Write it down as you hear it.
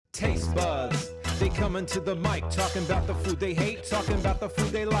taste buds. They coming to the mic, talking about the food they hate, talking about the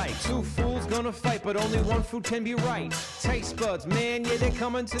food they like. Two fools gonna fight, but only one food can be right. Taste buds, man, yeah, they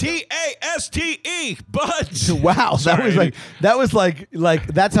coming to TASTE, buds. Wow, Sorry. that was like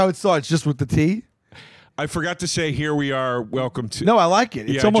that's how it starts, just with the T. I forgot to say, here we are. Welcome to. No, I like it.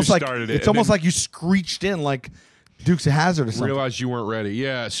 It's Yeah, I almost just like started it, it's and almost then- like you screeched in like Dukes of Hazzard or something. Realized you weren't ready.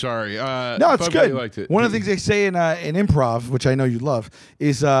 Yeah, sorry. No, it's I'm glad good. you liked it. One of the things they say in improv, which I know you love,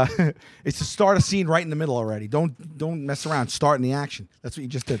 is it's to start a scene right in the middle already. Don't mess around. Start in the action. That's what you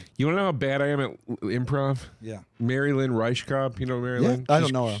just did. You want to know how bad I am at improv? Yeah. Mary Lynn Reichkop. You know Mary Yeah, Lynn? I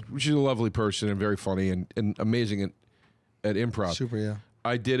don't know her. She's a lovely person and very funny and amazing at improv. Super, yeah.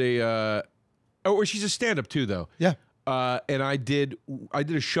 I did she's a stand-up too, though. Yeah. And I did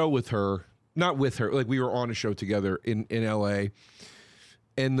a show with her. Not with her, like we were on a show together in LA.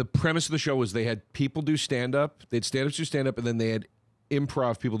 And the premise of the show was they had people do stand-up, they'd stand-ups do stand-up, and then they had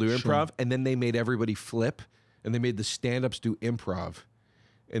improv people do improv, and then they made everybody flip, and they made the stand-ups do improv,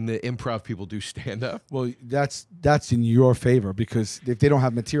 and the improv people do stand-up. Well, that's in your favor, because if they don't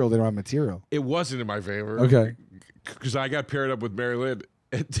have material, they don't have material. It wasn't in my favor. Okay. Because I got paired up with Mary Lynn.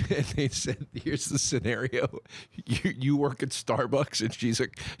 And they said, "Here's the scenario: you work at Starbucks, and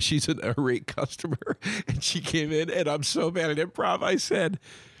she's an irate customer, and she came in, and I'm so bad at improv." I said,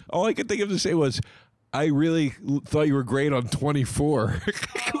 all I could think of to say was, "I really thought you were great on 24,"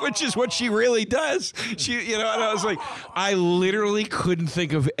 which is what she really does. And I was like, I literally couldn't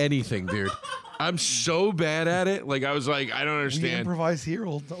think of anything, dude. I'm so bad at it. Like I was like, I don't We understand. improvise here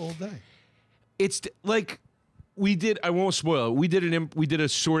all day. It's like. We did. I won't spoil it. We did a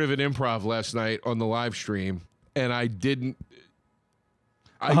sort of an improv last night on the live stream, and I didn't.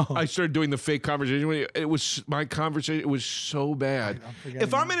 I started doing the fake conversation. It was my conversation. It was so bad.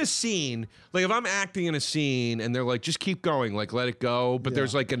 If I'm in a scene, like if I'm acting in a scene, and they're like, "Just keep going, like let it go," but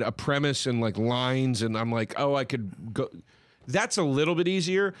there's like a premise and like lines, and I'm like, "Oh, I could go." That's a little bit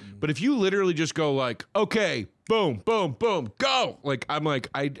easier. But if you literally just go like, "Okay, boom, boom, boom, go," like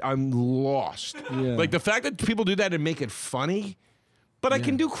I'm lost. Yeah. Like the fact that people do that and make it funny, but I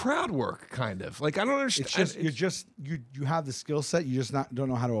can do crowd work kind of. Like I don't understand. It's just you have the skill set, you just don't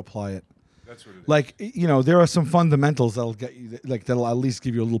know how to apply it. That's what it is. Like, there are some fundamentals that'll get you, like that'll at least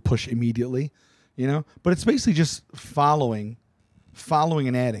give you a little push immediately, But it's basically just following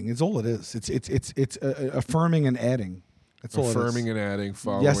and adding. It's all it is. It's affirming and adding. That's all it is. Affirming and adding,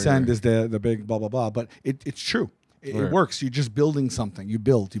 following. Yes, and is the big blah blah blah, but it's true. It works. You're just building something. You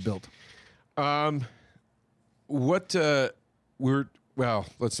build. Let's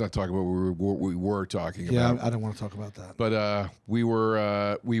not talk about what we were talking Yeah, about. I don't want to talk about that. But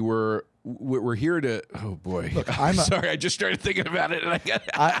we're here to. Oh boy! Look, I'm sorry. I just started thinking about it, and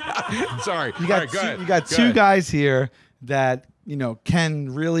sorry. You got go ahead. You got two guys here that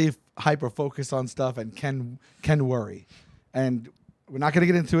can really hyper focus on stuff and can worry, and we're not going to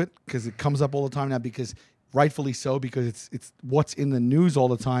get into it because it comes up all the time now, because rightfully so, because it's what's in the news all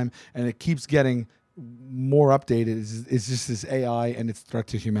the time, and it keeps getting more updated. Is just this AI and its threat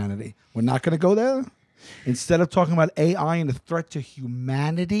to humanity. We're not going to go there. Instead of talking about AI and the threat to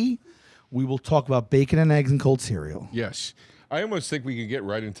humanity, we will talk about bacon and eggs and cold cereal. Yes, I almost think we can get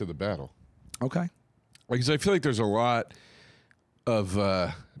right into the battle. Okay. Because I feel like there's a lot of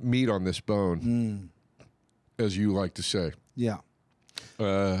meat on this bone, as you like to say. Yeah.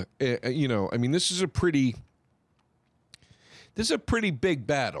 I mean, this is a pretty big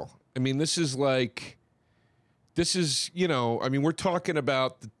battle. I mean, we're talking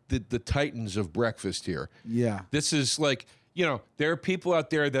about the titans of breakfast here. Yeah. This is like, there are people out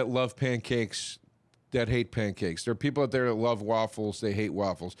there that love pancakes that hate pancakes. There are people out there that love waffles, they hate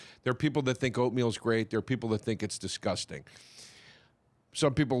waffles. There are people that think oatmeal's great. There are people that think it's disgusting.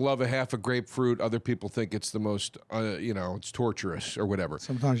 Some people love a half a grapefruit. Other people think it's the most, it's torturous or whatever.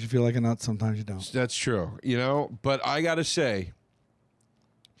 Sometimes you feel like a nut, sometimes you don't. That's true, But I got to say,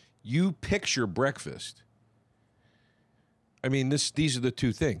 you picture breakfast. I mean, these are the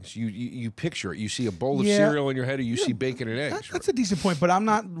two things. You picture it. You see a bowl of cereal in your head, or you see bacon and eggs. That's a decent point, but I'm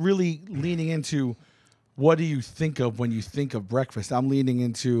not really leaning into what do you think of when you think of breakfast. I'm leaning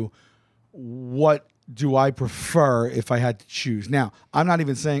into what do I prefer if I had to choose. Now, I'm not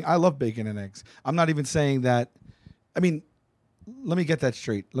even saying I love bacon and eggs. I'm not even saying that. I mean, let me get that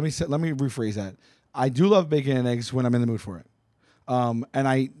straight. Let me rephrase that. I do love bacon and eggs when I'm in the mood for it. And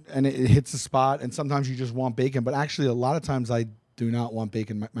it hits the spot, and sometimes you just want bacon, but actually a lot of times I do not want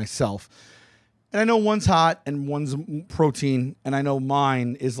bacon myself. And I know one's hot and one's protein, and I know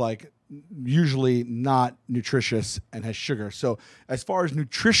mine is like usually not nutritious and has sugar. So as far as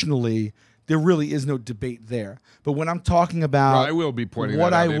nutritionally, there really is no debate there. But when I'm talking about Well, I will be pointing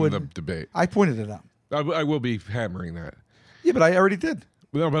what that out I in would, the debate. I pointed it out. I will be hammering that. Yeah, but I already did.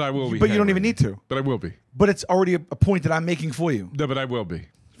 No, but I will be. But you don't even hammering need to. But I will be. But it's already a point that I'm making for you. No, but I will be.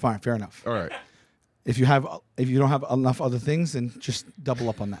 Fine, fair enough. All right. If you don't have enough other things, then just double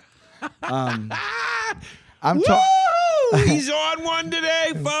up on that. I'm talking. He's on one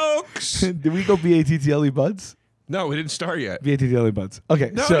today, folks. Did we go BATTLE buds? No, we didn't start yet. BATTLE buds.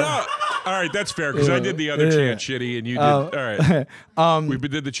 Okay. No, so, no. All right, that's fair because I did the other chant shitty and you did. All right. We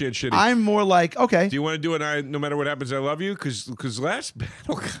did the chant shitty. I'm more like, okay. Do you want to do it? No matter what happens, I love you? Because last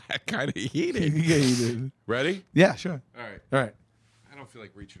battle got kind of heated. Yeah, you did. Ready? Yeah, sure. All right. All right. I don't feel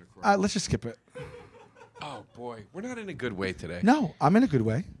like reaching across. Let's just skip it. Oh, boy. We're not in a good way today. No, I'm in a good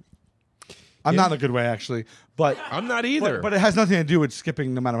way. I'm not in a good way, actually. But I'm not either. But it has nothing to do with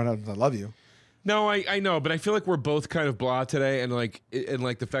skipping no matter what happens. I love you. No, I know, but I feel like we're both kind of blah today, and like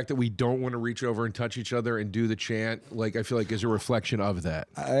the fact that we don't want to reach over and touch each other and do the chant, like I feel like is a reflection of that.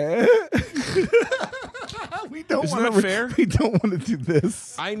 We don't Isn't want that fair? We don't want to do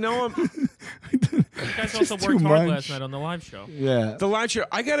this. I know. You guys also too worked hard much. last night on the live show. Yeah. The live show.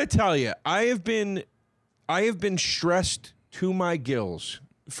 I gotta tell you, I have been stressed to my gills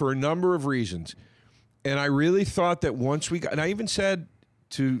for a number of reasons, and I really thought that once we got, and I even said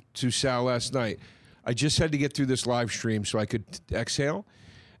to Sal last night, I just had to get through this live stream so I could exhale.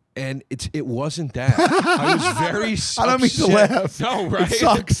 And it wasn't that. I was very I don't mean to laugh. No, right? It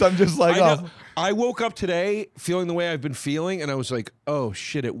sucks. I'm just like, I know. I woke up today feeling the way I've been feeling, and I was like, oh,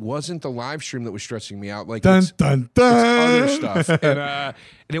 shit, it wasn't the live stream that was stressing me out. Like, dun, it's dun, dun. other stuff. And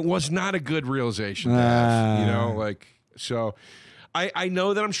it was not a good realization to have, you know? Like, so I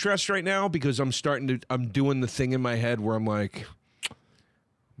know that I'm stressed right now because I'm doing the thing in my head where I'm like,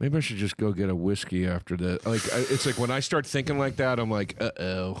 maybe I should just go get a whiskey after that. Like, it's like when I start thinking like that, I'm like,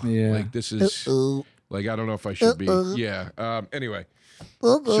 uh-oh. Yeah. Like, this is, like, I don't know if I should be. Yeah. Anyway.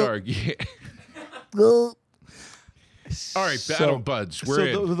 Sorry. All right, Battle Buds. We're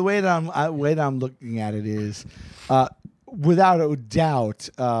in. The way that I'm looking at it is, without a doubt,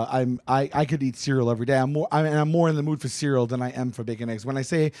 I could eat cereal every day. I'm more in the mood for cereal than I am for bacon and eggs. When I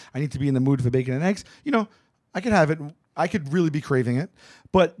say I need to be in the mood for bacon and eggs, I could have it. I could really be craving it,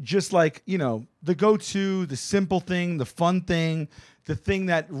 but just like the go-to, the simple thing, the fun thing, the thing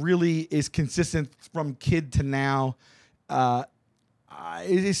that really is consistent from kid to now.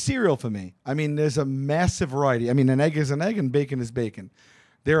 It is cereal for me. I mean, there's a massive variety. I mean, an egg is an egg and bacon is bacon.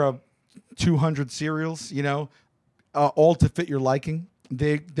 There are 200 cereals, all to fit your liking.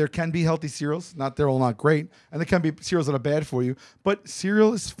 There can be healthy cereals. They're all not great. And there can be cereals that are bad for you. But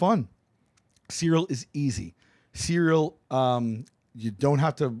cereal is fun. Cereal is easy. Cereal, you don't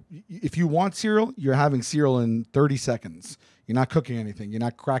have to... If you want cereal, you're having cereal in 30 seconds. You're not cooking anything. You're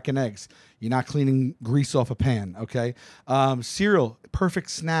not cracking eggs. You're not cleaning grease off a pan, okay? Cereal, perfect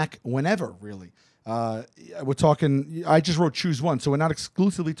snack whenever, really. We're talking, I just wrote choose one, so we're not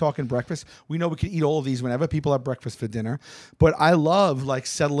exclusively talking breakfast. We know we can eat all of these whenever. People have breakfast for dinner. But I love,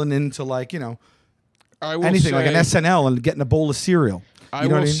 settling into, anything, like an SNL and getting a bowl of cereal. I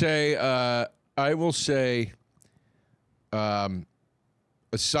will say,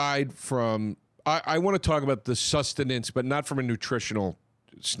 aside from... I want to talk about the sustenance, but not from a nutritional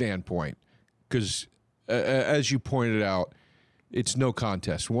standpoint, because as you pointed out, it's no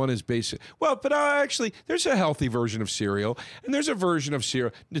contest. One is basic. Well, but actually, there's a healthy version of cereal, and there's a version of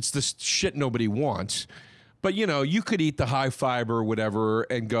cereal. It's the shit nobody wants. But, you could eat the high fiber or whatever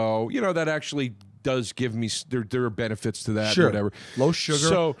and go, that actually does give me, there are benefits to that. Sure. Whatever. Low sugar,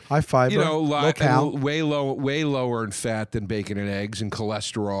 so, high fiber, low cal. way lower in fat than bacon and eggs and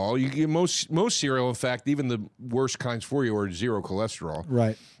cholesterol. You get most cereal, in fact, even the worst kinds for you are zero cholesterol.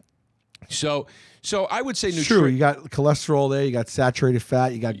 Right. So I would say true. You got cholesterol there. You got saturated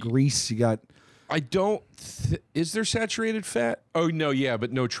fat. You got grease. You got. I don't. Is there saturated fat? Oh no, yeah,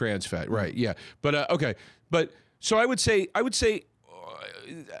 but no trans fat. Right. Yeah. But okay. But so I would say.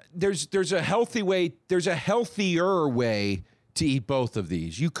 There's a healthy way. There's a healthier way to eat both of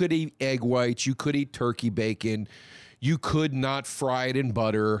these. You could eat egg whites. You could eat turkey bacon. You could not fry it in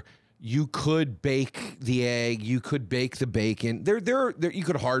butter. You could bake the egg. You could bake the bacon. You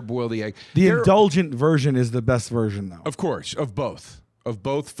could hard boil the egg. The indulgent version is the best version, though. Of course, of both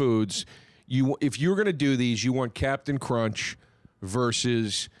foods. If you're going to do these, you want Captain Crunch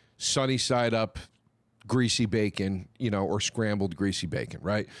versus sunny side up greasy bacon, or scrambled greasy bacon,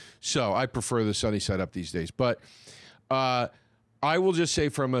 right? So I prefer the sunny side up these days. But I will just say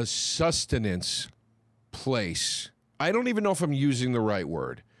from a sustenance place, I don't even know if I'm using the right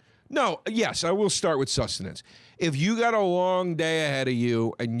word. No, yes, I will start with sustenance. If you got a long day ahead of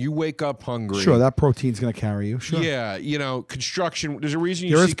you and you wake up hungry, Sure, that protein's going to carry you. Sure. yeah, construction. There's a reason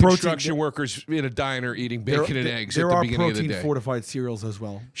you There see is protein- construction workers in a diner eating bacon and eggs at There the are beginning of the day. protein fortified cereals as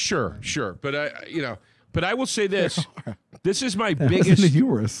well. Sure, but but I will say this. This is my That was in biggest. the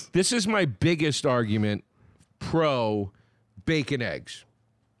humerus. This is my biggest argument pro bacon eggs.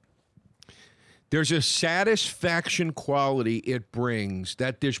 There's a satisfaction quality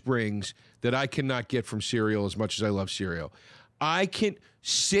that dish brings that I cannot get from cereal as much as I love cereal. And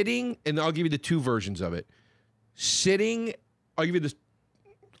I'll give you the two versions of it. I'll give you this.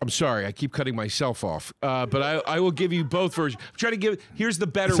 I'm sorry, I keep cutting myself off, but I will give you both versions. I'm trying to here's the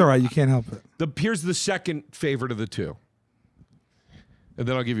better. It's all right, you can't help it. Here's the second favorite of the two. And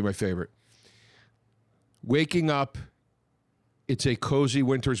then I'll give you my favorite. Waking up, it's a cozy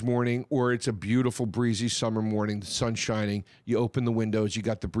winter's morning, or it's a beautiful, breezy summer morning, the sun's shining. You open the windows, you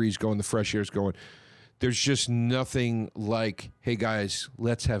got the breeze going, the fresh air's going. There's just nothing like, hey guys,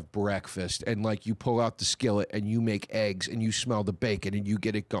 let's have breakfast. And like you pull out the skillet and you make eggs and you smell the bacon and you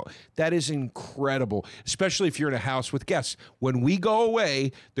get it going. That is incredible, especially if you're in a house with guests. When we go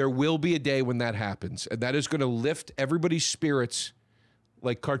away, there will be a day when that happens. And that is going to lift everybody's spirits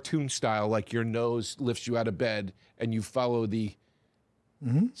like cartoon style, like your nose lifts you out of bed and you follow the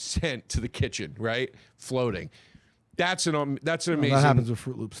scent to the kitchen, right? Floating. That's an amazing. That happens with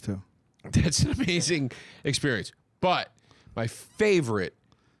Fruit Loops too. That's an amazing experience. But my favorite.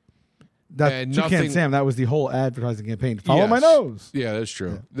 That Toucan Sam, that was the whole advertising campaign. Follow my Yes. nose. Yeah, that's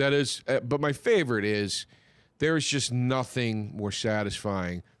true. Yeah. That is. But my favorite is there is just nothing more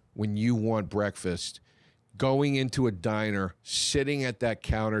satisfying when you want breakfast, going into a diner, sitting at that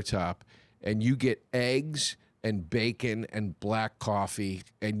countertop, and you get eggs and bacon and black coffee,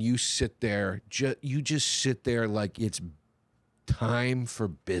 and you sit there. You just sit there like it's time for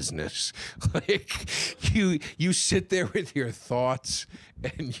business. Like you sit there with your thoughts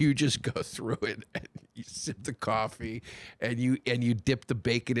and you just go through it, and you sip the coffee and you dip the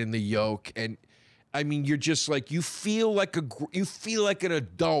bacon in the yolk, and I mean you're just like you feel like an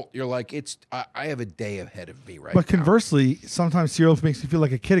adult. You're like I have a day ahead of me right now. But conversely, sometimes cereal makes you feel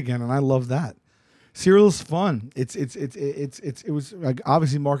like a kid again, and I love that. Cereal is fun. It was like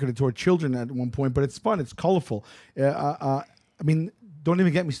obviously marketed toward children at one point, but it's fun. It's colorful. I mean, don't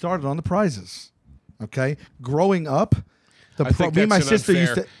even get me started on the prizes. Okay, growing up, me and my sister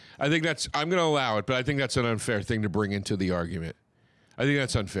used to. I think I'm going to allow it, but I think that's an unfair thing to bring into the argument. I think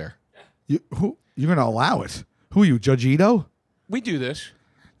that's unfair. You're going to allow it? Who are you, Judge Ito? We do this.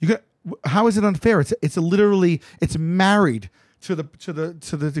 How is it unfair? It's literally married to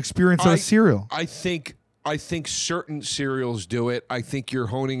the experience of a cereal. I think certain cereals do it. I think you're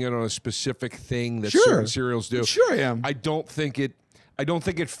honing in on a specific thing that certain cereals do. Sure I am. I don't think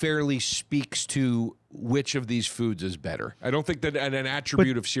it fairly speaks to which of these foods is better. I don't think that an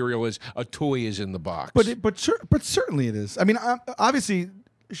attribute of cereal is a toy is in the box. But certainly it is. I mean, obviously,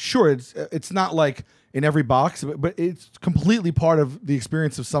 sure, it's not like in every box, but it's completely part of the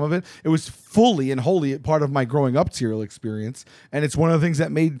experience of some of it. It was fully and wholly part of my growing up cereal experience, and it's one of the things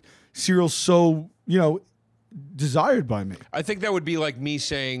that made cereal so, desired by me. I think that would be like me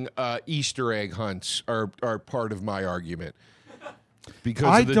saying Easter egg hunts are part of my argument.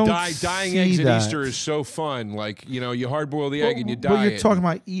 Because dying eggs at Easter is so fun. Like, you hard-boil the egg and you dye it. But you're talking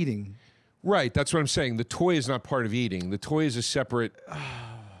about eating. Right, that's what I'm saying. The toy is not part of eating. The toy is a separate...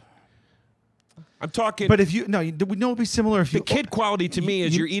 I'm talking... But if you it would be similar if the kid quality to me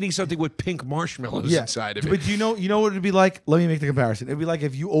is you're eating something with pink marshmallows inside of it. But you know what it'd be like? Let me make the comparison. It'd be like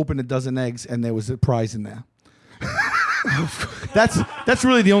if you opened a dozen eggs and there was a prize in there. That's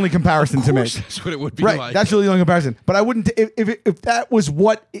really the only comparison to make. That's what it would be right, like. That's really the only comparison. But I wouldn't if that was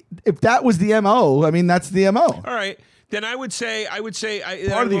the MO. I mean, that's the MO. All right. Then I would say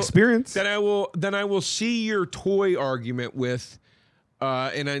part of the experience. Then I will see your toy argument with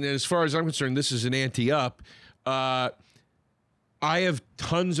and as far as I'm concerned, this is an ante-up. I have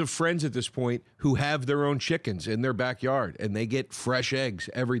tons of friends at this point who have their own chickens in their backyard, and they get fresh eggs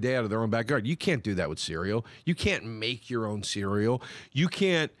every day out of their own backyard. You can't do that with cereal. You can't make your own cereal. You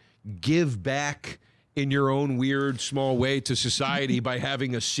can't give back in your own weird, small way to society by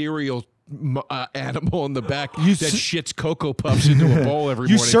having a cereal animal in the back that shits Cocoa Puffs into a bowl every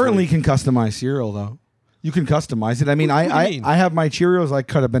morning. You certainly can customize cereal, though. You can customize it. I mean, What do you mean? I have my Cheerios. I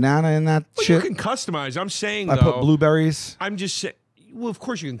cut a banana in that shit. You can customize. I'm saying, I put blueberries. I'm just saying. Well, of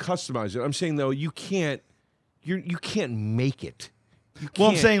course you can customize it. I'm saying though, you can't make it. Well,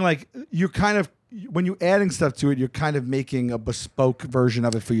 I'm saying like you're kind of when you're adding stuff to it, you're kind of making a bespoke version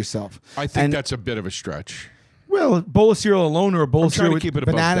of it for yourself. I think that's a bit of a stretch. Well, a bowl of cereal alone or a bowl of trying cereal to keep with it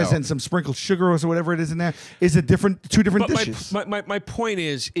above bananas belt. and some sprinkled sugar or whatever it is in there is a two different dishes. My point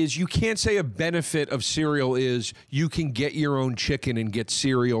is you can't say a benefit of cereal is you can get your own chicken and get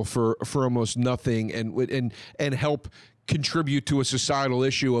cereal for almost nothing and help contribute to a societal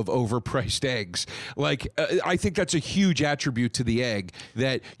issue of overpriced eggs. Like, I think that's a huge attribute to the egg,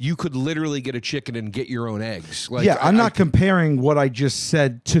 that you could literally get a chicken and get your own eggs. Like, yeah, I'm not comparing what I just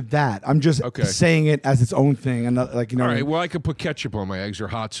said to that. I'm just saying it as its own thing. And like, you know, all right. Well, I could put ketchup on my eggs or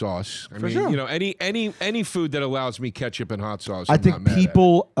hot sauce. I mean, sure. you know, any food that allows me ketchup and hot sauce. I I'm think not mad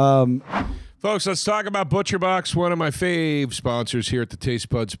people. Folks, let's talk about ButcherBox, one of my fave sponsors here at the Taste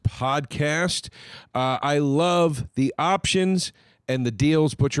Buds podcast. I love the options and the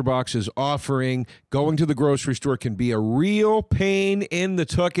deals ButcherBox is offering. Going to the grocery store can be a real pain in the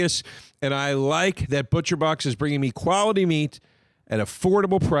tuchus, and I like that ButcherBox is bringing me quality meat at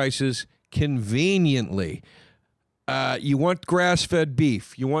affordable prices conveniently. You want grass-fed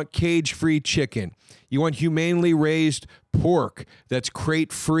beef. You want cage-free chicken. You want humanely raised pork that's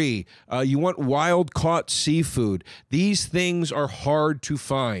crate-free. You want wild-caught seafood. These things are hard to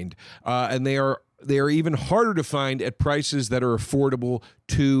find, and they are even harder to find at prices that are affordable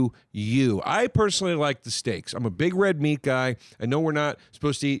to you. I personally like the steaks. I'm a big red meat guy. I know we're not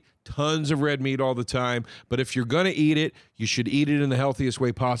supposed to eat tons of red meat all the time, but if you're going to eat it, you should eat it in the healthiest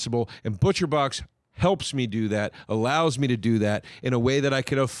way possible, and ButcherBox helps me do that, allows me to do that in a way that I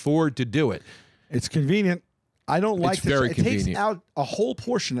can afford to do it. It's convenient. I don't like It's very it takes convenient. out a whole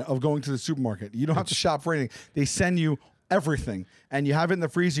portion of going to the supermarket. You don't have to shop for anything. They send you everything, and you have it in the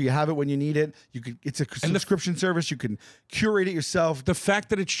freezer. You have it when you need it. It's a subscription service. You can curate it yourself. The fact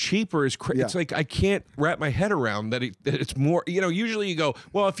that it's cheaper is crazy. Yeah. It's like I can't wrap my head around that it's more. You know, usually you go,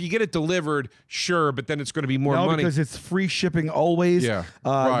 well, if you get it delivered, sure, but then it's going to be more No, money. because it's free shipping always. Yeah,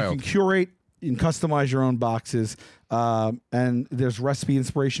 you wild. can curate. You can customize your own boxes, and there's recipe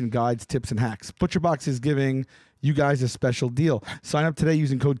inspiration guides, tips, and hacks. ButcherBox is giving you guys a special deal. Sign up today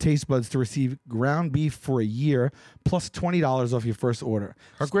using code TasteBuds to receive ground beef for a year plus $20 off your first order.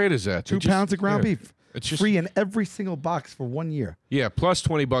 How great is that? 2 pounds of ground beef. It's just free in every single box for 1 year. Yeah, plus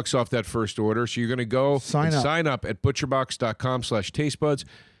 $20 off that first order. So you're going to go Sign up at butcherbox.com/tastebuds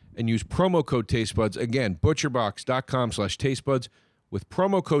and use promo code tastebuds. Again, butcherbox.com/tastebuds with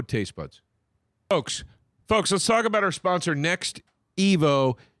promo code tastebuds. Folks, let's talk about our sponsor, Next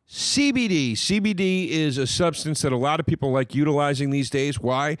Evo CBD. CBD is a substance that a lot of people like utilizing these days.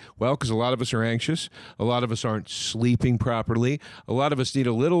 Why? Well, because a lot of us are anxious. A lot of us aren't sleeping properly. A lot of us need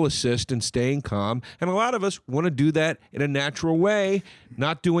a little assist in staying calm. And a lot of us want to do that in a natural way,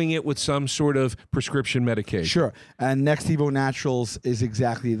 not doing it with some sort of prescription medication. Sure. And Next Evo Naturals is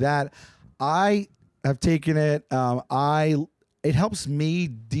exactly that. I have taken it. It helps me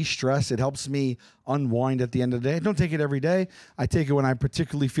de-stress. It helps me unwind at the end of the day. I don't take it every day. I take it when I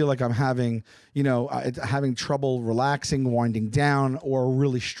particularly feel like I'm having trouble relaxing, winding down, or a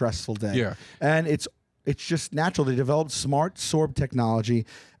really stressful day. Yeah. And it's just natural. They developed smart sorb technology.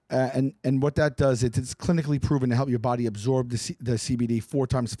 And what that does, it's clinically proven to help your body absorb the CBD 4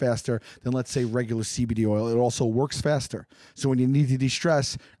 times faster than, let's say, regular CBD oil. It also works faster. So when you need to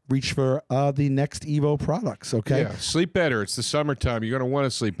de-stress, reach for the Next Evo products, okay? Yeah, sleep better. It's the summertime. You're going to want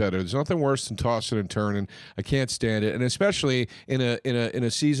to sleep better. There's nothing worse than tossing and turning. I can't stand it. And especially in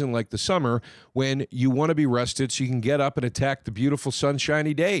a season like the summer when you want to be rested so you can get up and attack the beautiful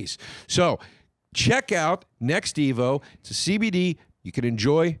sunshiny days. So check out Next Evo. It's a CBD you can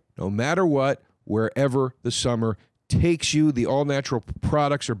enjoy no matter what, wherever the summer takes you. The all-natural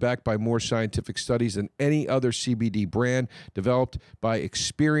products are backed by more scientific studies than any other CBD brand, developed by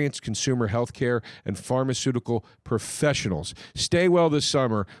experienced consumer healthcare and pharmaceutical professionals. Stay well this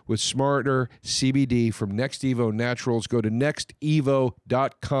summer with smarter CBD from Next Evo Naturals. Go to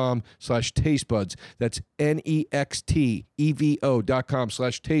nextevo.com/tastebuds. That's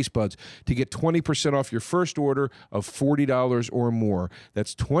nextevo.com/tastebuds to get 20% off your first order of $40 or more.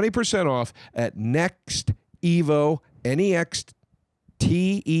 That's 20% off at NextEvo,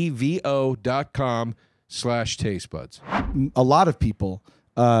 nextevo.com/tastebuds. A lot of people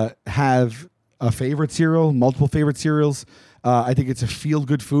have a favorite cereal, multiple favorite cereals. I think it's a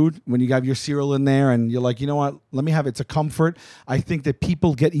feel-good food when you have your cereal in there and you're like, you know what, let me have it. It's a comfort. I think that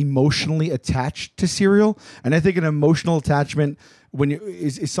people get emotionally attached to cereal, and I think an emotional attachment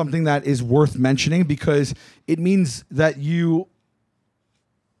is something that is worth mentioning because it means that you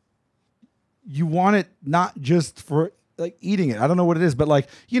want it not just for like eating it. I don't know what it is, but like,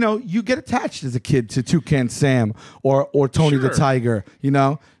 you know, you get attached as a kid to Toucan Sam or Tony the Sure. Tiger, you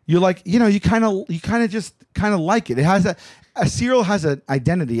know? You're like, you know, you kind of just like it. It has a cereal has an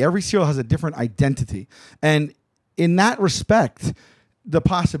identity. Every cereal has a different identity. And in that respect, the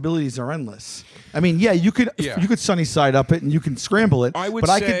possibilities are endless. I mean, yeah, you could sunny side up it and you can scramble it. I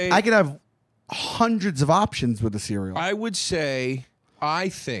could have hundreds of options with the cereal. I would say, I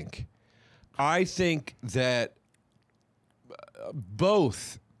think that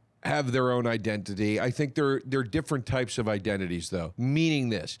both have their own identity. I think they're different types of identities, though. Meaning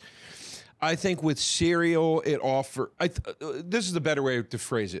this, I think with cereal, this is the better way to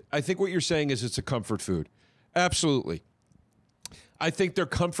phrase it. I think what you're saying is it's a comfort food. Absolutely. I think they're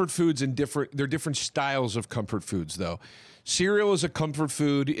comfort foods and they're different styles of comfort foods, though. Cereal is a comfort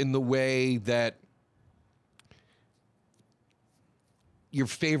food in the way that your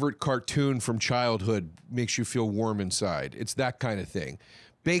favorite cartoon from childhood makes you feel warm inside. It's that kind of thing.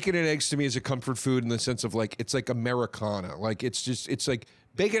 Bacon and eggs to me is a comfort food in the sense of like, it's like Americana. Like it's like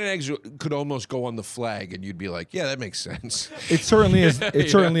bacon and eggs could almost go on the flag and you'd be like, yeah, that makes sense. It certainly is.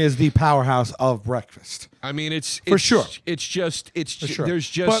 It certainly is the powerhouse of breakfast. I mean, it's sure. It's just sure. There's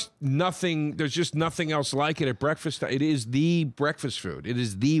just nothing else like it at breakfast. It is the breakfast food. It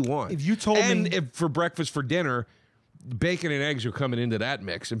is the one. If you told me, if for breakfast for dinner, bacon and eggs are coming into that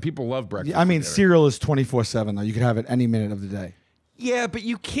mix, and people love breakfast. I mean, cereal is 24/7 though. You could have it any minute of the day. Yeah, but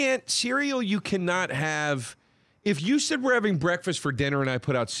you can't cereal. You cannot have. If you said we're having breakfast for dinner and I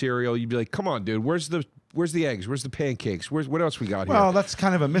put out cereal, you'd be like, "Come on, dude. Where's the eggs? Where's the pancakes? What else we got here?" Well, that's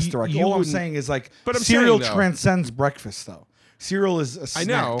kind of a misdirect. You All I'm wouldn't- saying is like, But I'm cereal saying, though- transcends breakfast though. Cereal is a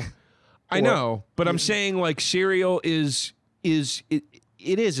snack. I know, but I'm saying like cereal is it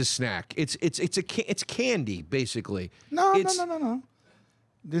is a snack. It's candy basically. No.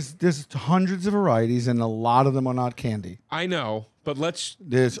 There's hundreds of varieties, and a lot of them are not candy. I know, but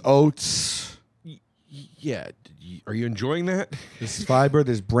There's oats. Yeah. Are you enjoying that? There's fiber.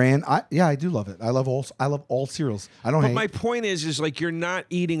 There's bran. I do love it. I love all cereals. I don't But hate. my point is like you're not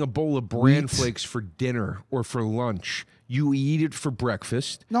eating a bowl of bran flakes for dinner or for lunch. You eat it for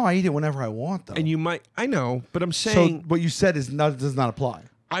breakfast. No, I eat it whenever I want though. And you might. I know, but I'm saying. So what you said does not apply.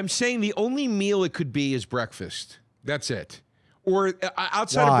 I'm saying the only meal it could be is breakfast. That's it. Or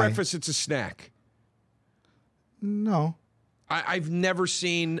outside Why? of breakfast, it's a snack. No. I've never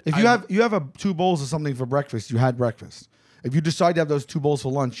seen. If you have 2 bowls of something for breakfast, you had breakfast. If you decide to have those 2 bowls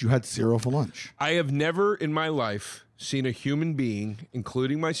for lunch, you had cereal for lunch. I have never in my life seen a human being,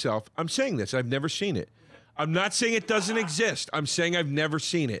 including myself. I'm saying this. I've never seen it. I'm not saying it doesn't exist. I'm saying I've never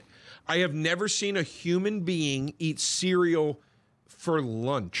seen it. I have never seen a human being eat cereal for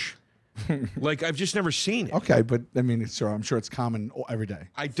lunch. Like, I've just never seen it. Okay, but I mean, I'm sure it's common every day.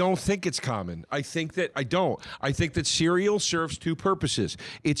 I don't think it's common. I think that cereal serves 2 purposes.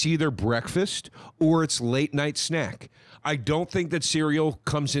 It's either breakfast or it's late night snack. I don't think that cereal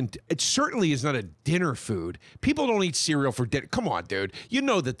comes in. It certainly is not a dinner food. People don't eat cereal for dinner. Come on, dude. You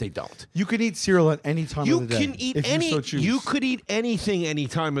know that they don't. You can eat cereal at any time of the day. You can eat if any. You so choose. You could eat anything any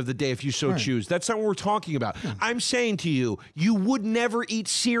time of the day if you so Right. choose. That's not what we're talking about. I'm saying to you, you would never eat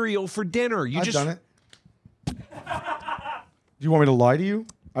cereal for dinner. I've done it. Do you want me to lie to you?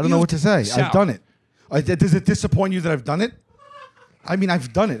 I don't know what to say. Sal. I've done it. Does it disappoint you that I've done it? I mean,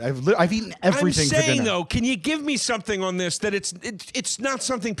 I've done it. I've eaten everything for I'm saying dinner. though, can you give me something on this that it's not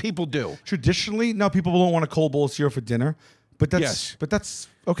something people do? Traditionally, no, people don't want a cold bowl of cereal for dinner, but Yes. that's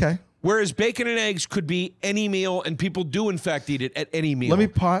okay. Whereas bacon and eggs could be any meal, and people do in fact eat it at any meal. Let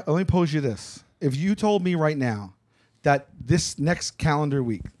me pose you this: if you told me right now that this next calendar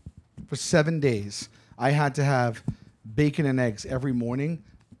week, for 7 days, I had to have bacon and eggs every morning,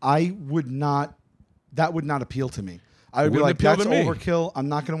 that would not appeal to me. I would be Wouldn't like, appeal that's to me. overkill. I'm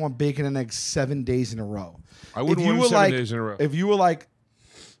not going to want bacon and eggs 7 days in a row. I wouldn't If you want were 7 like- days in a row. If you were like,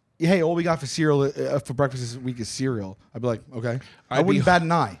 hey, all we got for cereal for breakfast this week is cereal, I'd be like, okay. I I'd be- wouldn't bat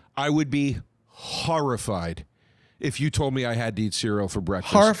an eye. I would be horrified if you told me I had to eat cereal for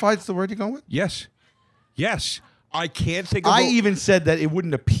breakfast. Horrified's the word you're going with? Yes. I can't think of. I even said that it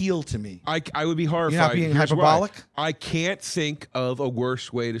wouldn't appeal to me. I would be horrified. You're not being Here's why. hyperbolic? I can't think of a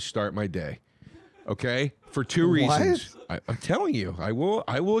worse way to start my day. Okay, for 2 reasons. I'm telling you, I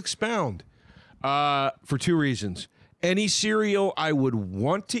will expound. For 2 reasons. Any cereal I would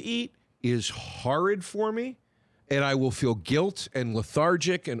want to eat is horrid for me, and I will feel guilt and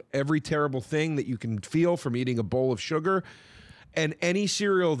lethargic and every terrible thing that you can feel from eating a bowl of sugar. And any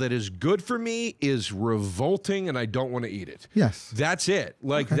cereal that is good for me is revolting, and I don't want to eat it. Yes. That's it.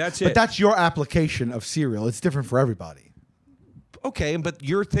 That's it. But that's your application of cereal. It's different for everybody. Okay, but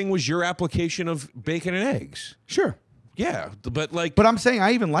your thing was your application of bacon and eggs. Sure. Yeah, but But I'm saying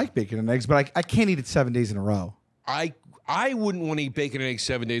I even like bacon and eggs, but I can't eat it 7 days in a row. I I wouldn't want to eat bacon and eggs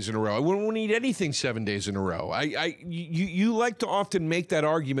 7 days in a row. I wouldn't want to eat anything 7 days in a row. You like to often make that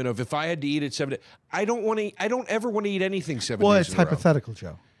argument of if I had to eat it 7 days. I don't ever want to eat anything 7 days. Well, it's in a row. hypothetical,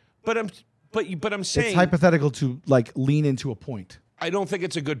 Joe. But I'm saying It's hypothetical to like lean into a point. I don't think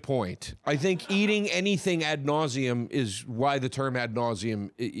it's a good point. I think eating anything ad nauseum is why the term ad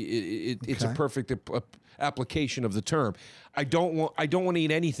nauseum. It's a perfect application of the term. I don't want to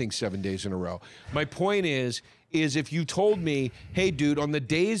eat anything 7 days in a row. My point is if you told me, hey, dude, on the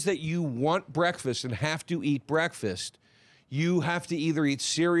days that you want breakfast and have to eat breakfast, you have to either eat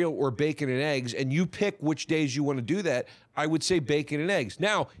cereal or bacon and eggs, and you pick which days you want to do that, I would say bacon and eggs.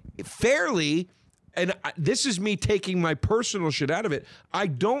 Now, fairly, and this is me taking my personal shit out of it, I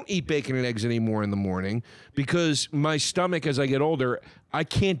don't eat bacon and eggs anymore in the morning because my stomach, as I get older, I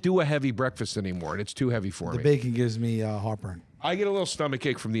can't do a heavy breakfast anymore, and it's too heavy for me. The bacon gives me heartburn. I get a little stomach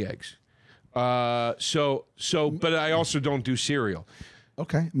ache from the eggs. But I also don't do cereal.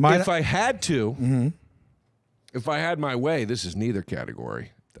 Okay. If I had to, if I had my way, this is neither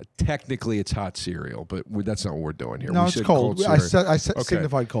category. Technically, it's hot cereal, but that's not what we're doing here. No, we it's said cold. I cereal.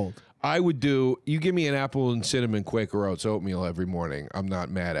 signified cold. I would do. You give me an apple and cinnamon Quaker Oats oatmeal every morning. I'm not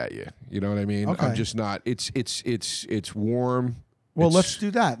mad at you. You know what I mean? Okay. I'm just not. It's warm. Well, let's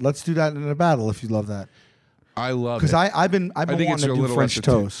do that. Let's do that in a battle if you love that. I love it because I've been think wanting it's to a do little French less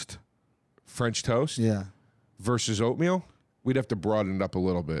toast. French toast. Yeah. Versus oatmeal. We'd have to broaden it up a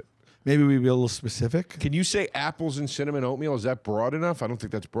little bit. Maybe we'd be a little specific. Can you say apples and cinnamon oatmeal? Is that broad enough? I don't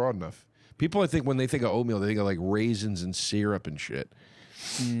think that's broad enough. People, I think, when they think of oatmeal, they think of like raisins and syrup and shit.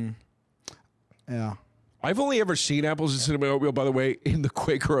 Yeah. I've only ever seen apples and cinnamon oatmeal, by the way, in the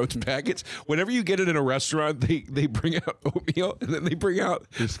Quaker Oats packets. Whenever you get it in a restaurant, they bring out oatmeal, and then they bring out,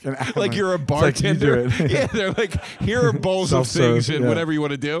 like you're a bartender. Like you do it. Yeah, they're like, here are bowls of things and whatever you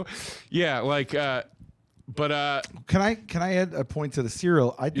want to do. Yeah, like, but... Can I add a point to the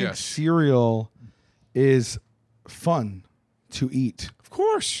cereal? I think Yes. cereal is fun to eat. Of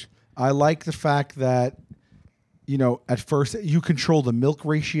course. I like the fact that, at first you control the milk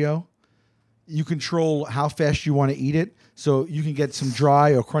ratio. You control how fast you want to eat it, so you can get some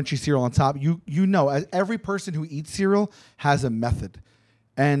dry or crunchy cereal on top. As every person who eats cereal has a method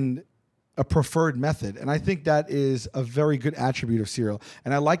and a preferred method, and I think that is a very good attribute of cereal.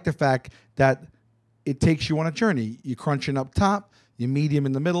 And I like the fact that it takes you on a journey. You crunching up top, you medium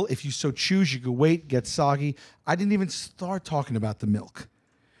in the middle. If you so choose, you can wait, get soggy. I didn't even start talking about the milk.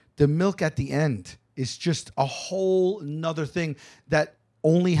 The milk at the end is just a whole nother thing that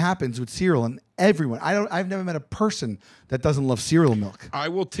only happens with cereal, and everyone. I've never met a person that doesn't love cereal milk. I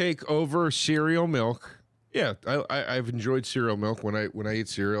will take over cereal milk. Yeah, I've enjoyed cereal milk when I eat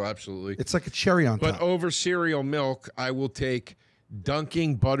cereal. Absolutely, It's like a cherry on top. but over cereal milk, I will take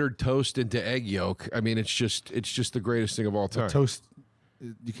dunking buttered toast into egg yolk. I mean, it's just the greatest thing of all time. Toast,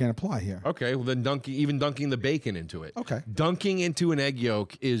 you can't apply here. Okay, well then dunking the bacon into it. Okay. Dunking into an egg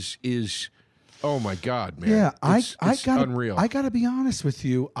yolk is oh my God, man. Yeah, it's gotta, unreal. I got to be honest with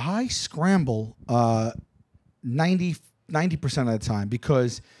you. I scramble 90% of the time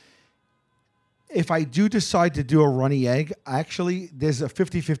because if I do decide to do a runny egg, actually, there's a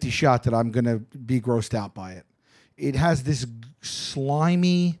 50-50 shot that I'm going to be grossed out by it. It has this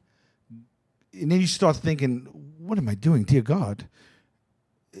slimy, and then you start thinking, what am I doing? Dear God,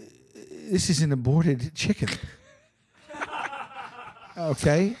 this is an aborted chicken.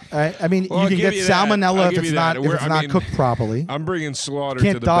 Okay, I mean, Well, you can get salmonella if it's not cooked properly. I'm bringing slaughter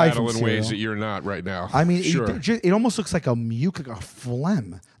Can't to the die battle from in ways cereal. that you're not right now. I mean, sure. it almost looks like a muke, like a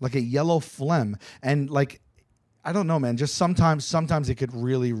phlegm, like a yellow phlegm, and like I don't know, man. Just sometimes it could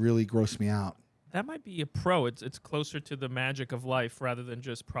really, really gross me out. That might be a pro. It's closer to the magic of life rather than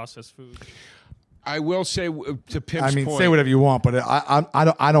just processed food. I will say to Pimp's I mean, point. say whatever you want, but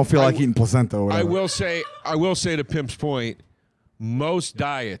I don't feel like eating placenta. Or whatever. I will say to Pimp's point. Most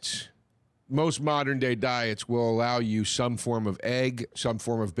modern day diets will allow you some form of egg, some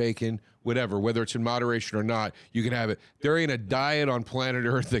form of bacon, whatever, whether it's in moderation or not, you can have it. There ain't a diet on planet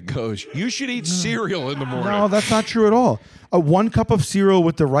Earth that goes, you should eat cereal in the morning. No, that's not true at all. 1 cup of cereal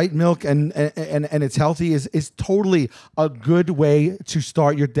with the right milk and it's healthy is totally a good way to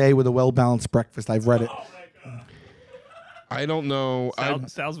start your day with a well-balanced breakfast. I've read it. I don't know.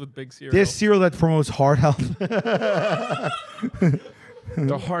 Sal's with big cereal. There's cereal that promotes heart health.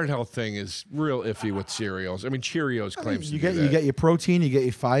 The heart health thing is real iffy with cereals. I mean, Cheerios claims You to do that. get your protein, you get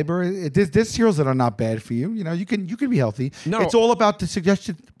your fiber. There's cereals that are not bad for you. You can be healthy. No. It's all about the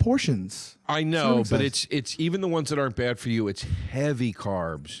suggested portions. I know, That's what but it it's even the ones that aren't bad for you. It's heavy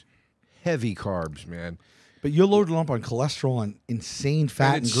carbs, man. But you're loaded up on cholesterol and insane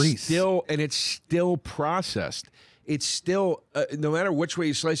fat and it's grease. It's still processed. it's still no matter which way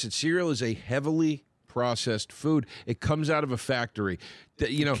you slice it, cereal is a heavily processed food. It comes out of a factory.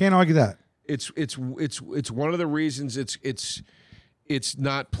 Can't argue that. It's one of the reasons it's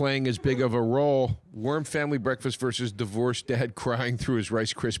not playing as big of a role. Warm family breakfast versus divorced dad crying through his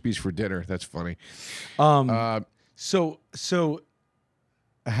Rice Krispies for dinner. That's funny. So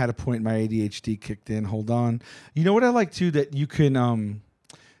I had a point my ADHD kicked in. Hold on. You know what I like too, that you can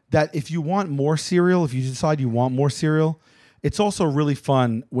that if you want more cereal, if you decide you want more cereal, it's also really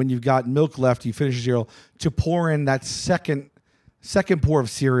fun when you've got milk left, you finish your cereal, to pour in that second pour of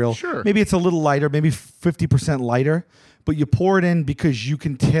cereal. Sure. Maybe it's a little lighter, maybe 50% lighter, but you pour it in because you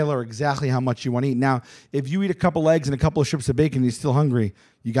can tailor exactly how much you want to eat. Now, if you eat a couple eggs and a couple of strips of bacon and you're still hungry,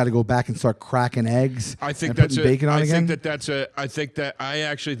 you got to go back and start cracking eggs. I think and that's putting bacon on again. I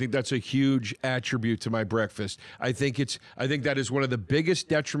actually think that's a huge attribute to my breakfast. I think that is one of the biggest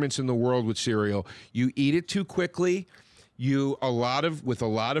detriments in the world with cereal. You eat it too quickly. With a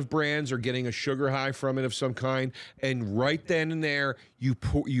lot of brands are getting a sugar high from it of some kind, and right then and there you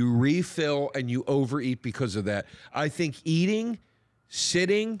refill and you overeat because of that. I think eating,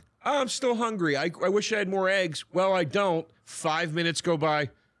 sitting, I'm still hungry. I wish I had more eggs. Well, I don't. 5 minutes go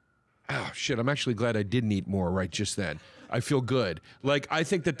by. Oh shit! I'm actually glad I didn't eat more right just then. I feel good. Like, I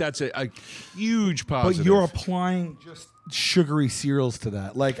think that's a huge positive. But you're applying just sugary cereals to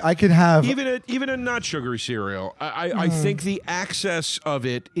that. Like, I could have even a not sugary cereal. I think the access of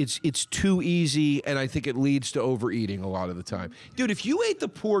it's too easy, and I think it leads to overeating a lot of the time. Dude, if you ate the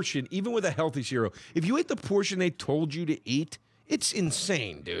portion, even with a healthy cereal, if you ate the portion they told you to eat, it's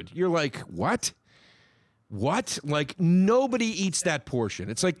insane, dude. You're like, what? What? Like, nobody eats that portion.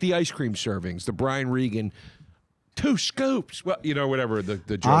 It's like the ice cream servings, the Brian Regan 2 scoops. Well, whatever the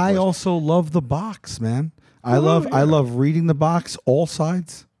joke I was. also love the box, man. I love reading the box, all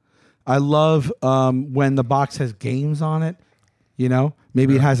sides. I love when the box has games on it.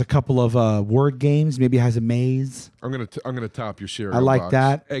 Maybe it has a couple of word games. Maybe it has a maze. I'm gonna top your cereal. I like box.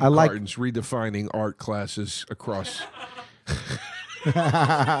 that. Egg I like cartons redefining art classes across. Hey,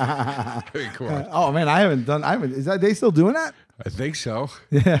 come on. Oh man, I haven't. Is that they still doing that? I think so.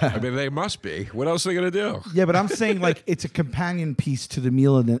 Yeah. I mean, they must be. What else are they gonna do? Yeah, but I'm saying like it's a companion piece to the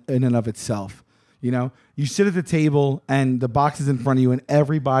meal in and of itself. You sit at the table and the box is in front of you, and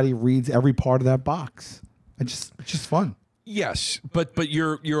everybody reads every part of that box. It's just fun. Yes, but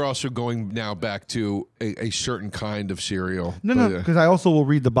you're also going now back to a certain kind of cereal. No, because I also will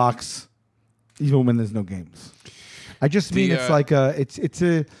read the box even when there's no games. I just mean it's like it's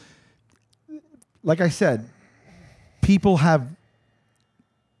a like I said, people have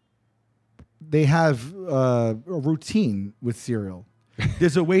a routine with cereal.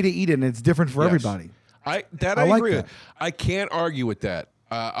 There's a way to eat it, and it's different for everybody. I like agree that. with. I can't argue with that.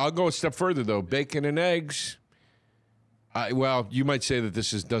 I'll go a step further though. Bacon and eggs. Well, you might say that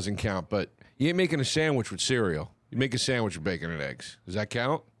this doesn't count, but you ain't making a sandwich with cereal. You make a sandwich with bacon and eggs. Does that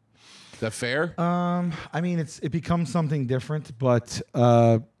count? Is that fair? I mean, it becomes something different, but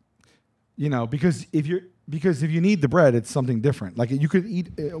because if you need the bread, it's something different. Like you could eat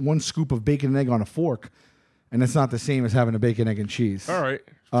 1 scoop of bacon and egg on a fork, and it's not the same as having a bacon, egg, and cheese. All right.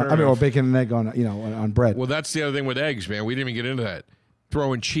 Or bacon and egg on bread. Well, that's the other thing with eggs, man. We didn't even get into that.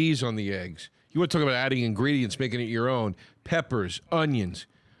 Throwing cheese on the eggs. You want to talk about adding ingredients, making it your own. Peppers, onions,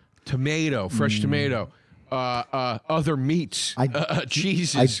 tomato, fresh tomato, other meats,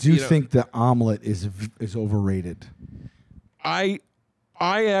 cheeses. I do think the omelet is overrated. I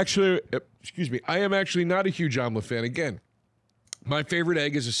actually, I am actually not a huge omelet fan. Again, my favorite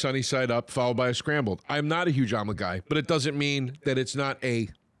egg is a sunny side up followed by a scrambled. I'm not a huge omelet guy, but it doesn't mean that it's not a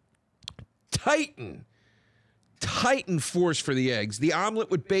titan force for the eggs. The omelet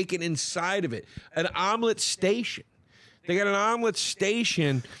with bacon inside of it. An omelet station. They got an omelet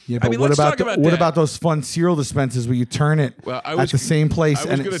station. Yeah, but let's talk about that. What about those fun cereal dispensers where you turn it at the same place?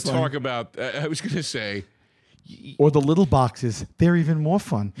 I was going to talk about. I was going to say. Or the little boxes. They're even more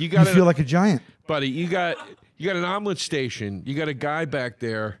fun. You feel like a giant, buddy. You got an omelet station. You got a guy back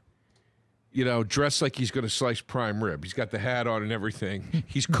there. Dressed like he's going to slice prime rib. He's got the hat on and everything.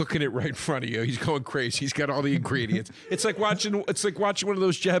 He's cooking it right in front of you. He's going crazy. He's got all the ingredients. It's like watching one of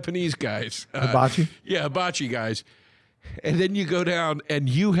those Japanese guys. Hibachi? Yeah, hibachi guys. And then you go down and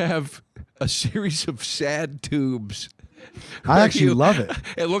you have a series of sad tubes. I actually love it.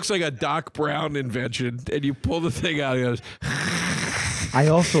 It looks like a Doc Brown invention. And you pull the thing out and it goes. I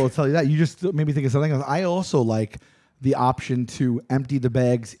also will tell you that. You just made me think of something else. I also like the option to empty the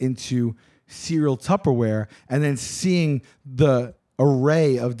bags into cereal Tupperware and then seeing the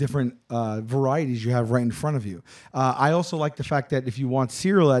array of different varieties you have right in front of you. I also like the fact that if you want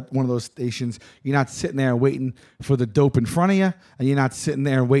cereal at one of those stations, you're not sitting there waiting for the dope in front of you, and you're not sitting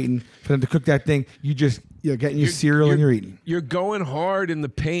there waiting for them to cook that thing. You're getting your cereal and you're eating. You're going hard in the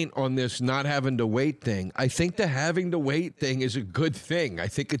paint on this not having to wait thing. I think the having to wait thing is a good thing. I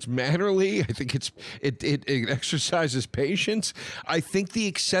think it's mannerly. I think it exercises patience. I think the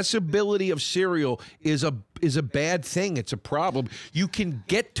accessibility of cereal is a bad thing. It's a problem. You can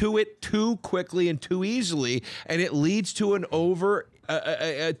get to it too quickly and too easily, and it leads to an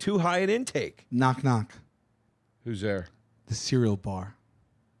too high an intake. Knock, knock. Who's there? The cereal bar.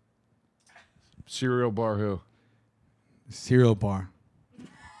 Cereal bar who? Cereal bar.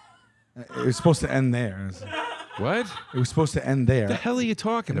 It was supposed to end there. What? It was supposed to end there. The hell are you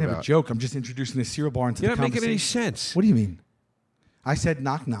talking I have a about? joke. I'm just introducing the cereal bar into You're the not making conversation. any sense. What do you mean? I said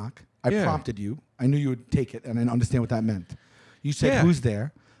knock, knock. I Yeah. prompted you. I knew you would take it, and I didn't understand what that meant. You said, Yeah. who's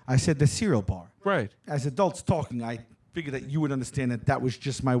there? I said, the cereal bar. Right. As adults talking, I figured that you would understand that was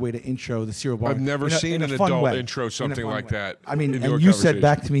just my way to intro the cereal bar. I've never seen in a an fun adult way. intro In a something fun like way. that I mean, in and your you said conversation.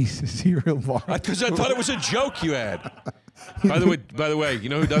 back to me, cereal bar. Because I thought it was a joke you had. By the way, you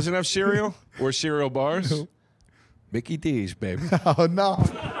know who doesn't have cereal or cereal bars? Mickey D's, baby. Oh, no.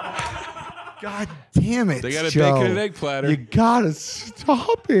 God damn it, They got a Joe. bacon and egg platter. You gotta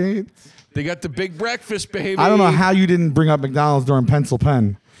stop it. They got the big breakfast, baby. I don't know how you didn't bring up McDonald's during Pencil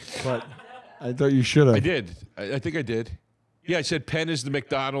Pen, but I thought you should have. I did. I think I did. Yeah, I said pen is the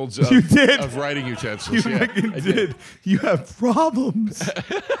McDonald's You did. of writing utensils. You Yeah, fucking I did. You have problems.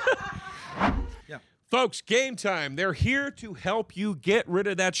 Folks, Game Time. They're here to help you get rid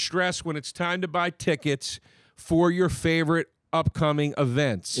of that stress when it's time to buy tickets for your favorite upcoming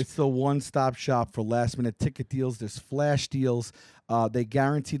events. It's the one-stop shop for last-minute ticket deals. There's flash deals. They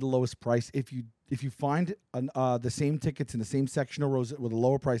guarantee the lowest price. If you find the same tickets in the same section of rows with a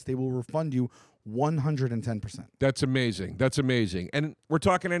lower price, they will refund you 110%. That's amazing. That's amazing. And we're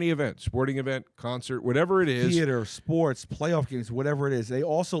talking any event, sporting event, concert, whatever it is. Theater, sports, playoff games, whatever it is. They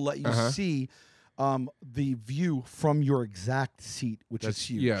also let you see the view from your exact seat, which is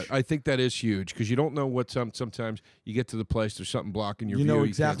huge. Yeah, I think that is huge because you don't know what sometimes you get to the place, there's something blocking your You view. know You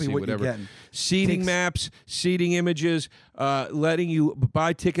exactly can't see what you're whatever. getting. Seating Takes- maps, seating images, letting you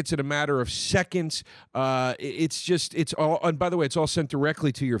buy tickets in a matter of seconds. It's all, and by the way, it's all sent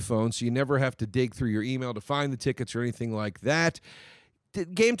directly to your phone, so you never have to dig through your email to find the tickets or anything like that.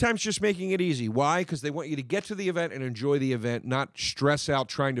 Game Time's just making it easy. Why? Because they want you to get to the event and enjoy the event, not stress out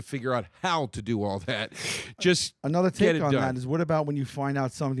trying to figure out how to do all that. Just Another get take it on done. that is, what about when you find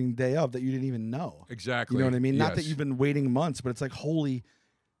out something day of that you didn't even know? Exactly. You know what I mean? Not that Yes. you've been waiting months, but it's like, holy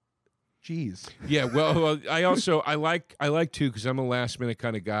jeez. Yeah, well, I like too because I'm a last minute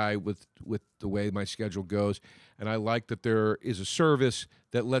kind of guy with the way my schedule goes, and I like that there is a service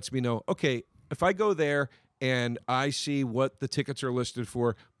that lets me know, okay, if I go there and I see what the tickets are listed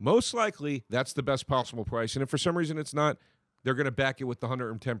for, most likely that's the best possible price, and if for some reason it's not, they're going to back you with the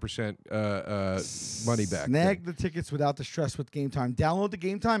 110% money back. Snag the tickets without the stress with Game Time. Download the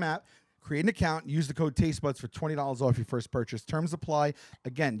Game Time app, create an account, use the code TasteBuds for $20 off your first purchase. Terms apply.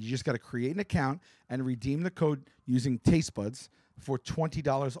 Again, you just got to create an account and redeem the code using TasteBuds for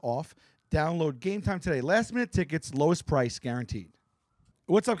 $20 off. Download Game Time today. Last minute tickets, lowest price guaranteed.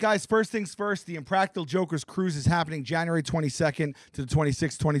 What's up, guys? First things first, the Impractical Jokers Cruise is happening January 22nd to the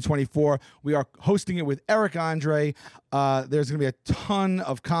 26th, 2024. We are hosting it with Eric Andre. There's going to be a ton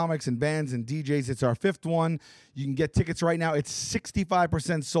of comics and bands and DJs. It's our fifth one. You can get tickets right now. It's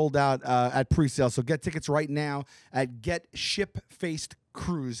 65% sold out at pre-sale. So get tickets right now at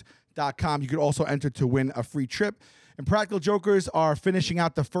getshipfacedcruise.com. You could also enter to win a free trip. Impractical Jokers are finishing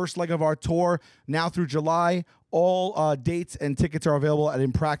out the first leg of our tour now through July. All dates and tickets are available at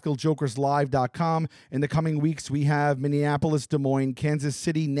impracticaljokerslive.com. In the coming weeks, we have Minneapolis, Des Moines, Kansas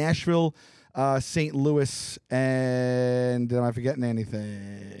City, Nashville, St. Louis, and am I forgetting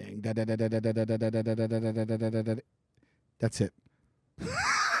anything? That's it.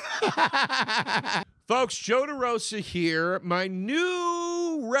 Folks, Joe DeRosa here. My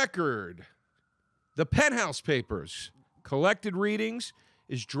new record, The Penthouse Papers, Collected Readings,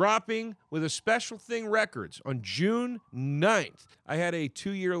 is dropping with a Special Thing Records on June 9th. I had a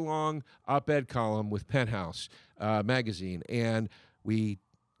 2-year-long op-ed column with Penthouse magazine, and we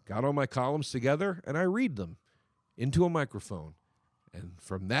got all my columns together, and I read them into a microphone. And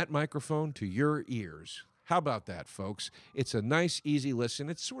from that microphone to your ears. How about that, folks? It's a nice, easy listen.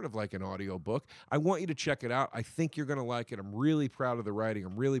 It's sort of like an audio book. I want you to check it out. I think you're going to like it. I'm really proud of the writing.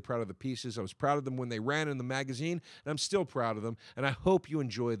 I'm really proud of the pieces. I was proud of them when they ran in the magazine, and I'm still proud of them, and I hope you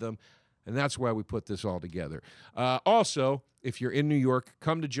enjoy them. And that's why we put this all together. Also, if you're in New York,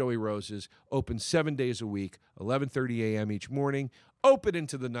 come to Joey Rose's. Open 7 days a week, 11:30 a.m. each morning. Open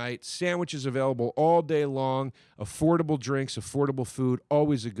into the night. Sandwiches available all day long. Affordable drinks, affordable food.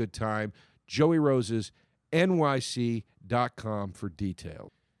 Always a good time. Joey Rose's, NYC.com for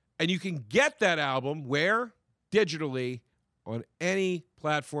details. And you can get that album where? Digitally on any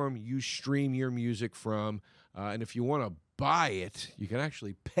platform you stream your music from. And if you want to buy it, you can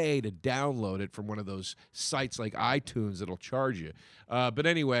actually pay to download it from one of those sites like iTunes that'll charge you. But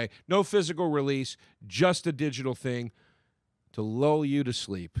anyway, no physical release, just a digital thing to lull you to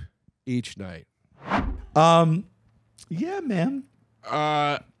sleep each night. Yeah, man.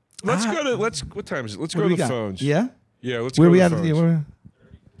 What time is it? Let's go to the phones. Yeah? Yeah, let's Where go we to at? the phones.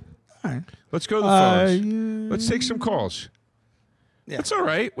 All right. Let's go to the phones. Let's take some calls. Yeah. That's all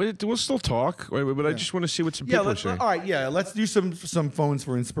right. We'll still talk, but I just want to see what some people are saying. All right, yeah. Let's do some phones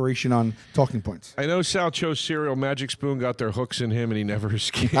for inspiration on talking points. I know Sal chose cereal. Magic Spoon got their hooks in him, and he never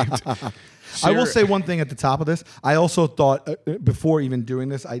escaped. I will say one thing at the top of this. I also thought before even doing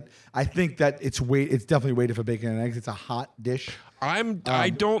this, I think that it's definitely weighted for bacon and eggs. It's a hot dish. I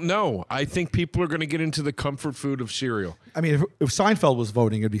don't know. I think people are going to get into the comfort food of cereal. I mean, if Seinfeld was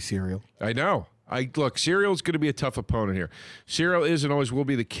voting, it'd be cereal. I know. Look, cereal is going to be a tough opponent here. Cereal is and always will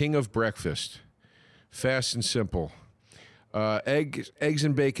be the king of breakfast. Fast and simple. Eggs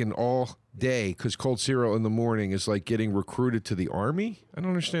and bacon all day, because cold cereal in the morning is like getting recruited to the army. I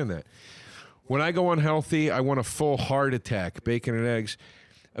don't understand that. When I go unhealthy, I want a full heart attack. Bacon and eggs.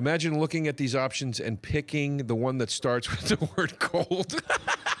 Imagine looking at these options and picking the one that starts with the word cold.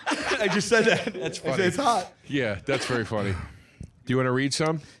 I just said that. That's funny. It's hot. Yeah, that's very funny. Do you want to read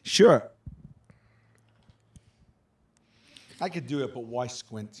some? Sure. I could do it, but why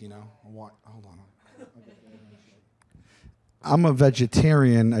squint, Hold on. I'm a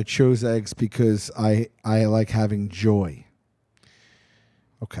vegetarian. I chose eggs because I like having joy.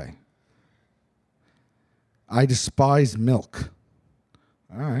 Okay. I despise milk.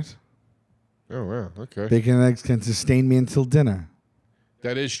 All right. Oh, wow. Okay. Bacon and eggs can sustain me until dinner.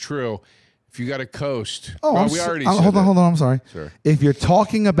 That is true. If you got to coast. Oh, well, we already said hold on. I'm sorry. Sorry. If you're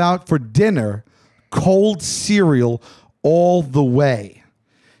talking about for dinner, cold cereal all the way.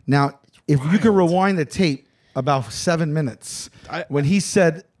 Now, if you could rewind the tape about 7 minutes, when he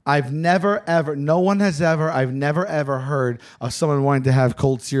said, I've never ever heard of someone wanting to have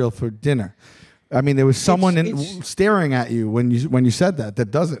cold cereal for dinner. I mean, there was someone staring at you when you said that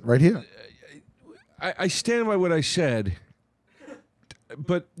does it right here. I stand by what I said.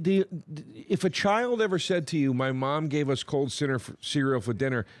 But if a child ever said to you, my mom gave us cold cereal for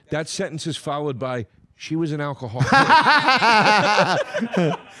dinner, that sentence is followed by, she was an alcoholic.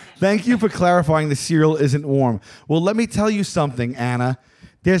 Thank you for clarifying the cereal isn't warm. Well, let me tell you something, Anna.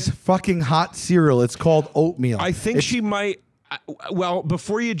 There's fucking hot cereal. It's called oatmeal. I think she might... Well,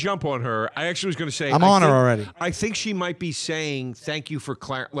 before you jump on her, I actually was going to say... I'm on her already. I think she might be saying, thank you for...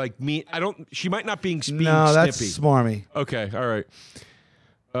 She might not be being No, that's snippy. smarmy. Okay, all right.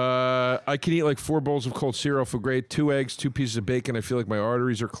 I can eat like 4 bowls of cold cereal for great, 2 eggs, 2 pieces of bacon. I feel like my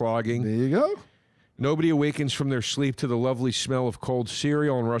arteries are clogging. There you go. Nobody awakens from their sleep to the lovely smell of cold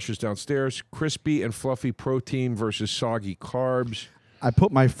cereal and rushes downstairs. Crispy and fluffy protein versus soggy carbs. I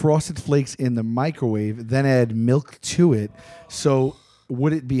put my Frosted Flakes in the microwave, then add milk to it. So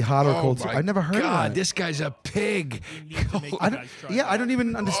would it be hot or cold? I've never heard of that. This guy's a pig. I don't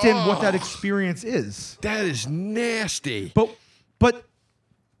even understand what that experience is. That is nasty. But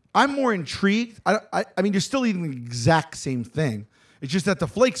I'm more intrigued. I mean, you're still eating the exact same thing. It's just that the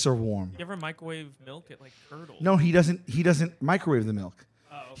flakes are warm. You ever microwave milk? It like curdles. No, he doesn't microwave the milk.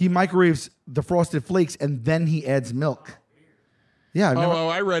 Oh, okay. He microwaves the Frosted Flakes and then he adds milk. Yeah.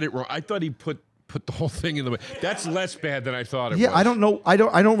 I read it wrong. I thought he put the whole thing in the. That's less bad than I thought it was. Yeah, I don't know. I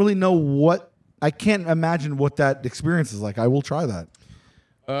don't really know what. I can't imagine what that experience is like. I will try that.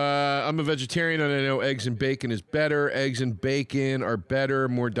 I'm a vegetarian and I know eggs and bacon is better. Eggs and bacon are better,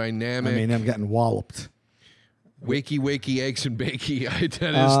 more dynamic. I mean, I'm getting walloped. Wakey, eggs and bakey.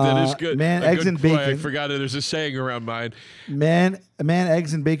 that is good. Man, eggs and play. bacon. I forgot there's a saying around mine. Man,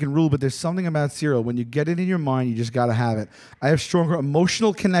 eggs and bacon rule, but there's something about cereal. When you get it in your mind, you just got to have it. I have stronger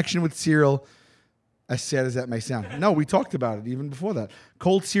emotional connection with cereal, as sad as that may sound. No, we talked about it even before that.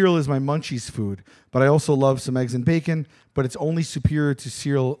 Cold cereal is my munchies food, but I also love some eggs and bacon, but it's only superior to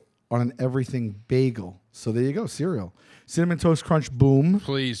cereal on an everything bagel. So there you go, cereal. Cinnamon Toast Crunch, boom.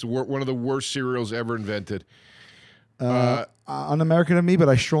 Please, one of the worst cereals ever invented. Un-American of me, but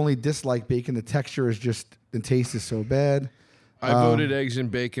I strongly dislike bacon. The texture is just, the taste is so bad. I voted eggs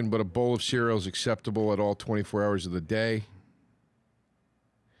and bacon, but a bowl of cereal is acceptable at all 24 hours of the day.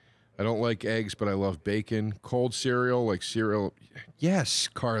 I don't like eggs, but I love bacon. Cold cereal, like cereal. Yes,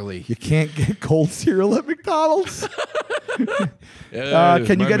 Carly. You can't get cold cereal at McDonald's.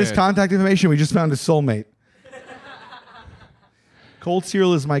 Can you get his contact information? We just found his soulmate. Cold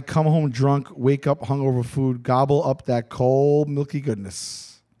cereal is my come home drunk, wake up hungover food, gobble up that cold, milky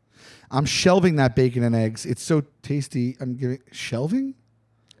goodness. I'm shelving that bacon and eggs. It's so tasty. I'm giving shelving?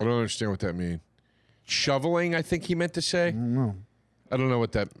 I don't understand what that means. Shoveling, I think he meant to say. I don't know. I don't know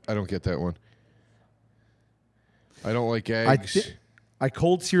what that. I don't get that one. I don't like eggs. A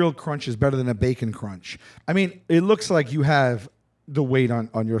cold cereal crunch is better than a bacon crunch. I mean, it looks like you have the weight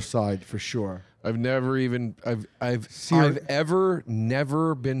on your side for sure. I've never even. I've ever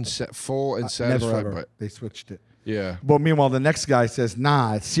never been full and satisfied. Never, ever. By. They switched it. Yeah. But meanwhile, the next guy says,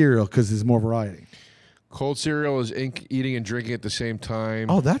 "Nah, it's cereal because there's more variety." Cold cereal is eating and drinking at the same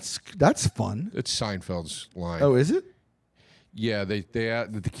time. Oh, that's fun. It's Seinfeld's line. Oh, is it? Yeah, they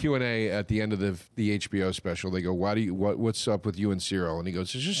the Q&A at the end of the HBO special. They go, what's up with you and cereal? And he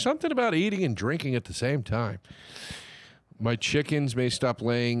goes, there's just something about eating and drinking at the same time. My chickens may stop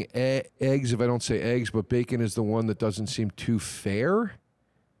laying eggs if I don't say eggs, but bacon is the one that doesn't seem too fair.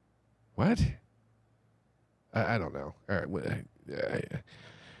 What? I don't know. All right.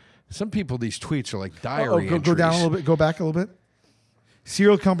 Some people, these tweets are like diary entries. Go down a little bit. Go back a little bit.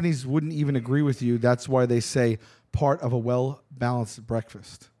 Cereal companies wouldn't even agree with you. That's why they say part of a well-balanced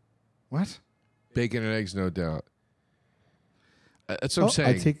breakfast. What? Bacon and eggs, no doubt. That's what I'm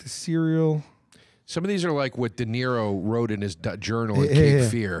saying. I take the cereal. Some of these are like what De Niro wrote in his journal in Cape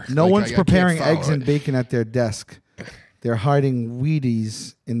Fear. No like, one's preparing eggs it. and bacon at their desk. They're hiding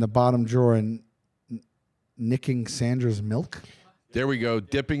Wheaties in the bottom drawer and nicking Sandra's milk. There we go.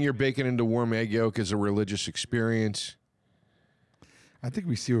 Dipping your bacon into warm egg yolk is a religious experience. I think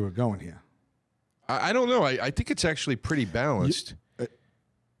we see where we're going here. I don't know. I think it's actually pretty balanced.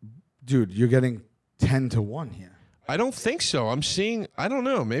 Dude, you're getting 10-1 here. I don't think so. I'm seeing, I don't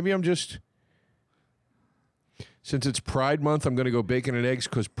know. Maybe I'm just, since it's Pride Month, I'm going to go bacon and eggs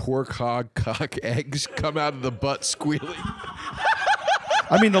because pork, hog, cock, eggs come out of the butt squealing.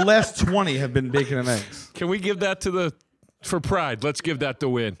 I mean, the last 20 have been bacon and eggs. Can we give that for Pride? Let's give that the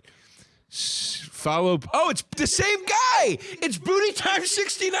win. Oh, it's the same guy. It's Booty Time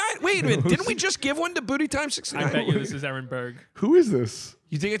 69. Wait a minute. Didn't we just give one to Booty Time 69? I bet you this is Aaron Berg. Who is this?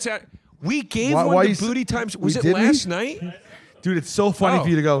 You think it's at? We gave one to Booty Time. Was it last night? Dude, it's so funny for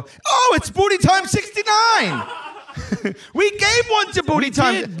you to go, oh, it's Booty Time 69. We gave one to Booty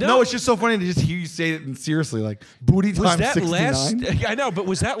Time. No, it's just so funny to just hear you say it and seriously, like, Booty Time 69. I know, but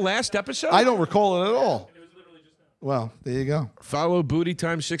was that last episode? I don't recall it at all. It was literally just now. Well, there you go. Follow Booty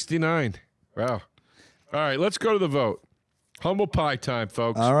Time 69. Wow. All right, let's go to the vote. Humble pie time,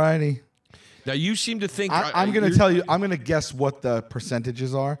 folks. All righty. Now, you seem to think... I'm going to tell you, I'm going to guess what the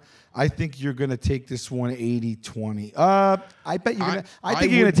percentages are. I think you're going to take this one 80-20. I bet you're going to... I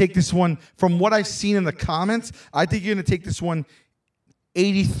think you're going to take this one, from what I've seen in the comments, I think you're going to take this one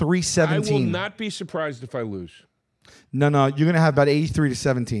 83-17. I will not be surprised if I lose. No, you're going to have about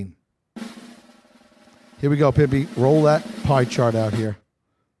 83-17. Here we go, Pibby. Roll that pie chart out here.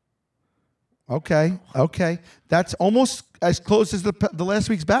 Okay. That's almost as close as the last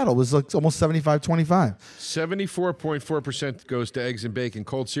week's battle. It was like almost 75-25. 74.4% goes to eggs and bacon.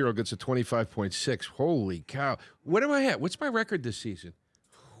 Cold cereal gets a 25.6. Holy cow. What am I at? What's my record this season?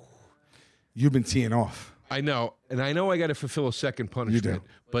 You've been teeing off. I know. And I know I got to fulfill a second punishment. You do.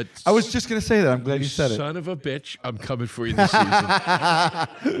 But I was just going to say that. I'm glad you said it. Son of a bitch, I'm coming for you this season.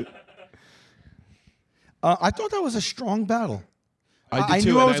 I thought that was a strong battle. I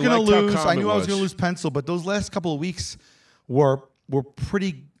knew I was going to lose. I knew I was going to lose pencil, but those last couple of weeks were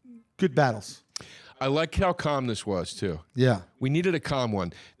pretty good battles. I like how calm this was too. Yeah, we needed a calm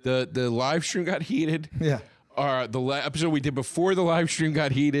one. The live stream got heated. Yeah, the episode we did before the live stream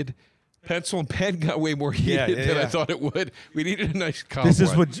got heated. Pencil and pen got way more heated than I thought it would. We needed a nice calm. This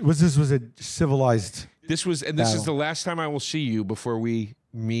was a civilized. This is the last time I will see you before we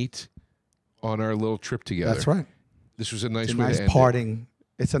meet on our little trip together. That's right. This was a nice parting.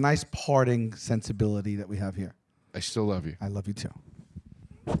 It's a nice parting sensibility that we have here. I still love you. I love you too.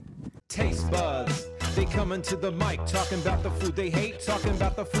 Taste buds, they coming to the mic, talking about the food they hate, talking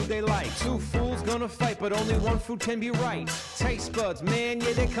about the food they like. Two fools gonna fight, but only one food can be right. Taste buds, man,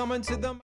 yeah, they coming to the